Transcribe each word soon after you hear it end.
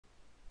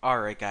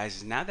Alright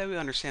guys, now that we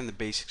understand the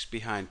basics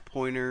behind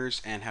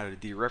pointers and how to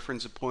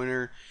dereference a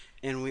pointer,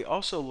 and we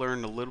also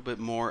learned a little bit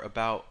more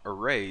about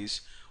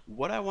arrays,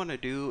 what I want to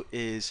do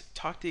is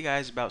talk to you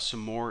guys about some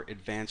more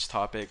advanced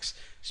topics,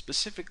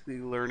 specifically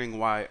learning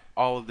why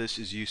all of this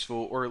is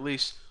useful, or at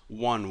least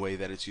one way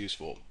that it's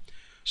useful.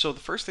 So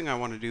the first thing I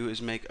want to do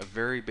is make a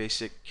very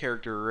basic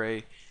character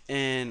array,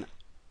 and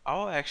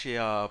I'll actually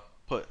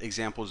put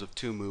examples of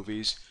two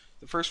movies.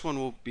 The first one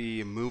will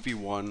be movie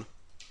 1,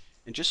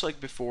 and just like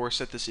before,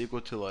 set this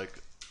equal to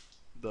like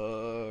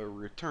the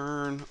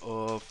return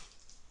of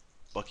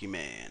Bucky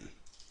Man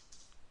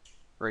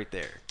right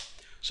there.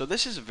 So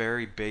this is a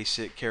very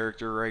basic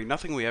character array,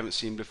 nothing we haven't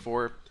seen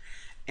before.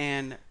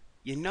 And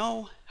you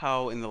know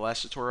how in the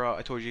last tutorial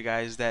I told you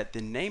guys that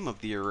the name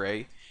of the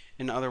array,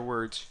 in other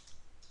words,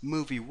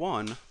 movie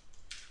 1,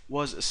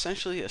 was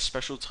essentially a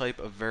special type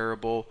of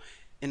variable.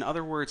 In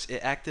other words, it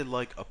acted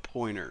like a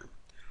pointer.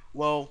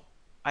 Well,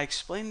 I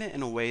explained it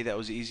in a way that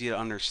was easy to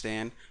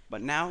understand,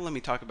 but now let me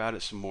talk about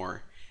it some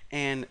more.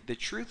 And the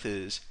truth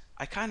is,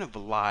 I kind of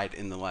lied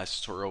in the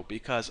last tutorial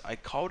because I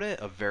called it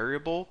a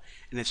variable,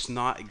 and it's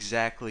not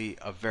exactly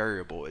a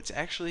variable. It's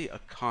actually a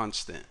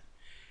constant.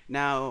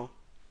 Now,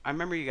 I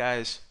remember you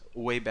guys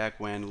way back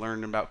when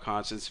learning about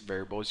constants and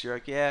variables. You're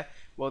like, yeah,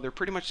 well, they're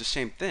pretty much the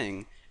same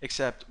thing,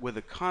 except with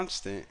a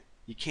constant,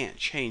 you can't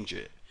change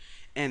it.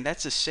 And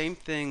that's the same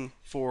thing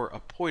for a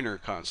pointer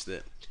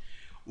constant.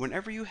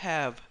 Whenever you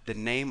have the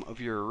name of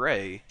your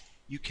array,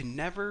 you can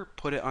never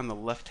put it on the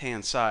left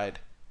hand side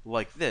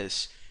like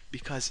this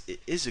because it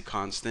is a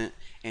constant,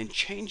 and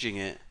changing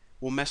it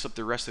will mess up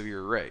the rest of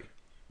your array.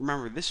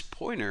 Remember, this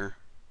pointer,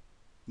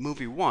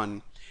 movie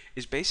 1,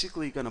 is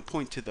basically going to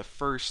point to the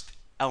first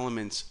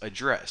element's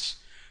address.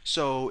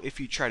 So if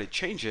you try to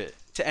change it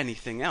to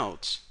anything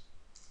else,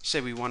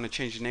 say we want to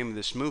change the name of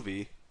this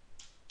movie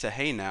to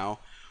Hey Now,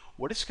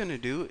 what it's going to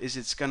do is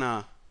it's going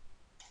to,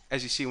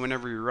 as you see,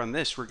 whenever we run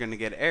this, we're going to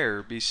get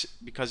error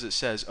because it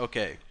says,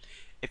 okay,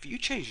 if you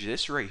change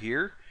this right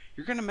here,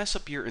 you're going to mess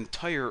up your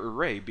entire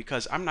array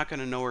because I'm not going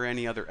to know where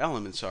any other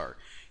elements are.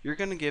 You're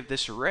going to give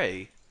this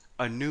array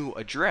a new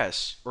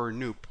address or a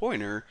new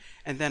pointer,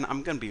 and then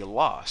I'm going to be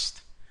lost.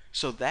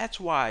 So that's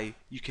why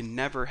you can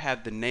never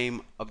have the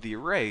name of the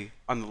array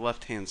on the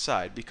left hand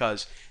side,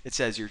 because it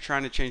says you're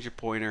trying to change a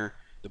pointer.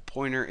 The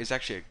pointer is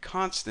actually a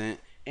constant,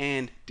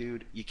 and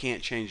dude, you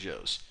can't change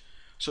those.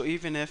 So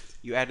even if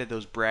you added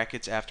those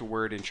brackets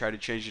afterward and try to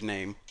change the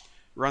name,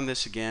 run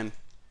this again,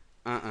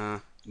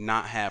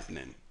 not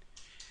happening.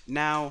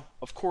 Now,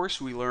 of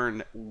course, we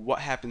learned what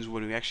happens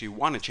when we actually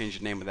want to change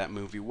the name of that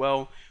movie.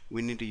 Well,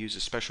 we need to use a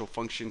special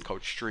function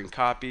called string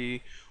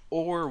copy,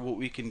 or what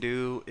we can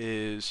do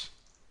is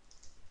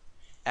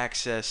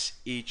access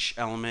each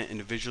element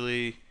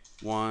individually,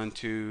 1,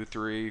 2,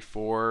 3,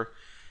 4.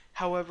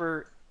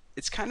 However,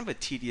 it's kind of a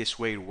tedious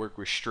way to work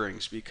with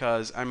strings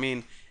because, I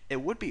mean,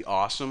 it would be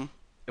awesome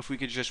if we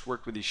could just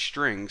work with these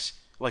strings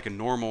like a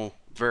normal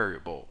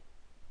variable.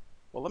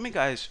 Well, let me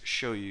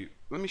show you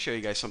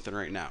guys something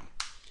right now.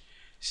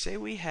 Say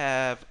we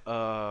have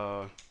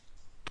a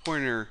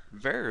pointer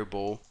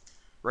variable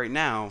right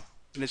now,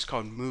 and it's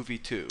called movie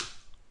 2.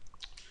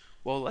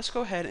 Well, let's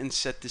go ahead and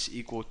set this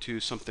equal to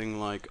something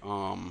like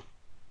I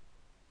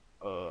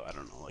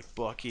don't know, like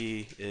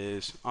Bucky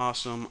is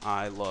awesome,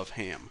 I love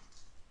ham.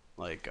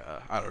 Like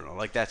I don't know,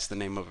 like that's the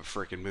name of a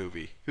freaking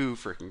movie. Who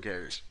freaking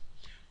cares?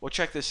 Well,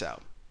 check this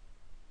out.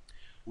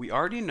 We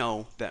already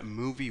know that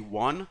movie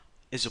 1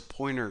 is a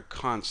pointer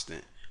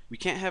constant. We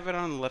can't have it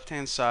on the left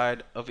hand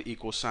side of an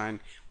equal sign.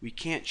 We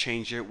can't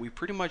change it. We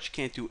pretty much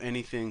can't do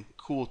anything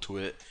cool to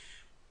it.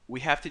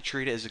 We have to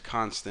treat it as a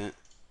constant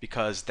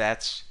because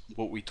that's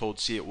what we told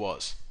C it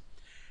was.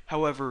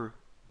 However,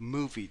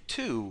 movie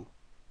 2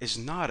 is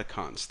not a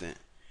constant.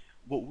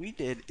 What we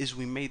did is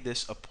we made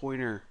this a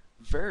pointer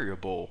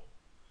variable.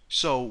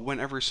 So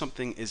whenever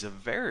something is a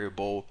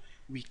variable,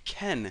 we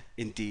can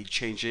indeed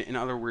change it. In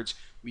other words,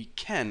 we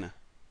can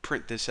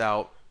print this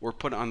out or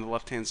put it on the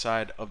left hand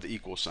side of the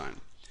equal sign.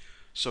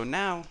 So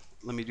now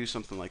let me do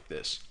something like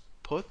this.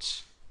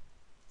 Puts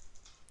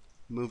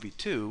movie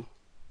 2,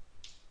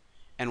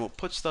 and what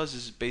puts does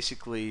is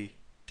basically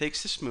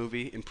takes this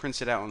movie and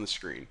prints it out on the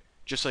screen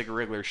just like a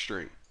regular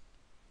string.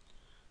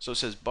 So it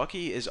says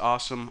Bucky is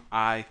awesome,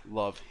 I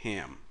love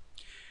ham.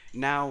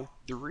 Now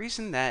the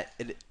reason that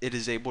it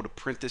is able to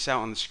print this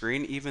out on the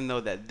screen even though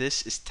that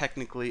this is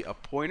technically a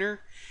pointer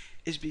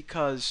is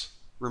because,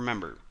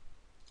 remember,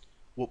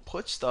 what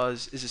puts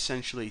does is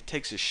essentially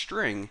takes a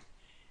string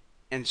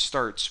and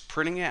starts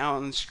printing it out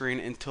on the screen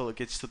until it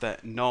gets to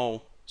that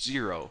null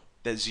 0,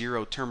 that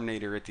 0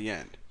 terminator at the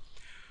end.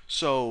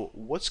 So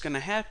what's going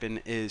to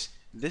happen is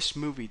this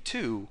movie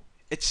 2,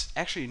 it's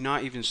actually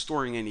not even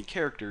storing any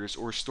characters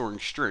or storing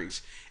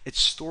strings.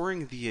 It's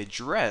storing the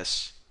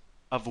address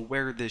of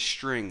where this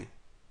string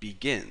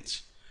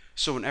begins.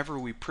 So whenever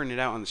we print it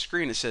out on the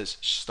screen, it says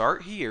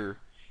start here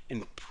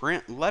and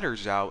print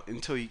letters out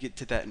until you get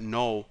to that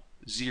null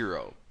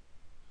 0.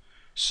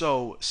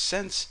 So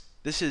since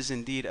this is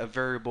indeed a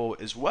variable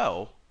as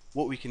well,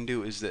 what we can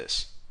do is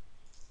this.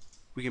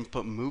 we can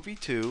put movie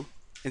 2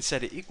 and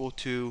set it equal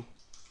to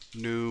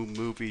new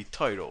movie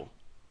title.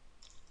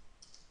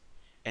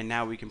 And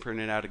now we can print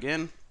it out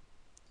again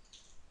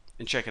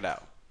and check it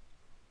out.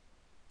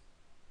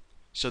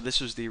 So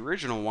this was the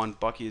original one,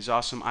 Bucky is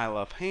awesome, I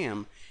love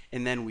ham,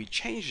 and then we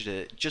changed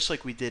it just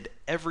like we did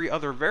every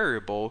other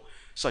variable,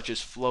 such as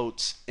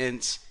floats,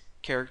 ints,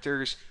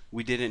 characters.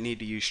 We didn't need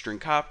to use string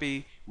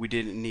copy, we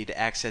didn't need to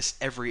access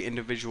every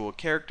individual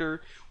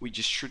character, we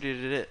just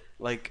treated it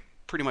like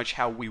pretty much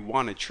how we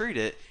want to treat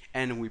it,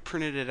 and we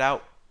printed it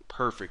out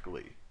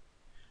perfectly.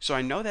 So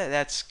I know that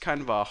that's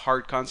kind of a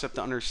hard concept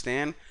to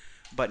understand,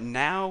 but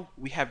now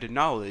we have the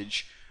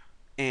knowledge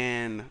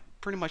and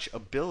pretty much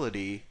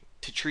ability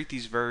to treat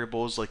these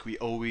variables like we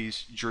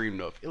always dreamed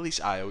of. At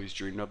least I always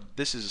dreamed of.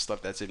 This is the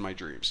stuff that's in my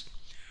dreams.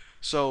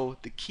 So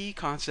the key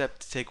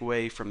concept to take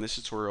away from this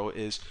tutorial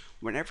is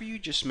whenever you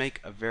just make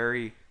a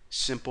very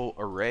simple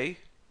array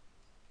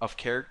of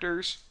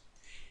characters,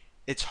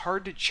 it's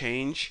hard to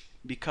change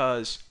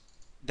because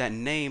that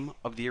name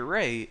of the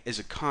array is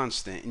a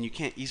constant and you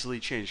can't easily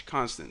change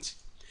constants.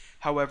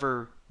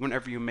 However,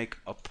 whenever you make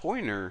a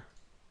pointer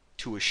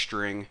to a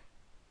string,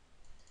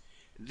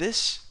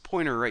 this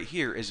pointer right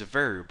here is a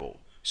variable,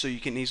 so you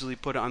can easily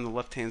put it on the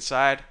left hand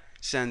side,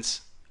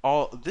 since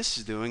all this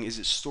is doing is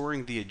it's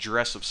storing the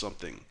address of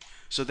something.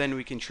 So then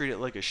we can treat it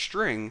like a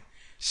string,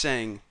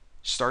 saying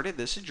start at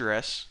this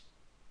address,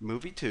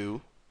 movie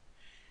 2,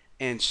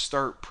 and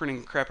start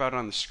printing crap out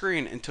on the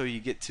screen until you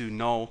get to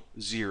null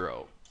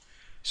 0.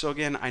 So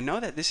again, I know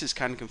that this is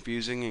kind of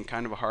confusing and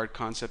kind of a hard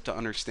concept to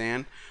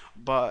understand,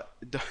 but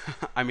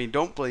I mean,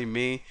 don't blame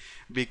me,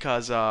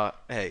 because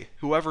hey,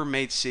 whoever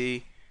made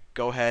C,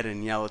 go ahead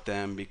and yell at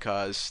them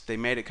because they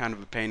made it kind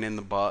of a pain in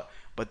the butt,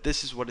 but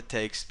this is what it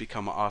takes to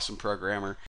become an awesome programmer.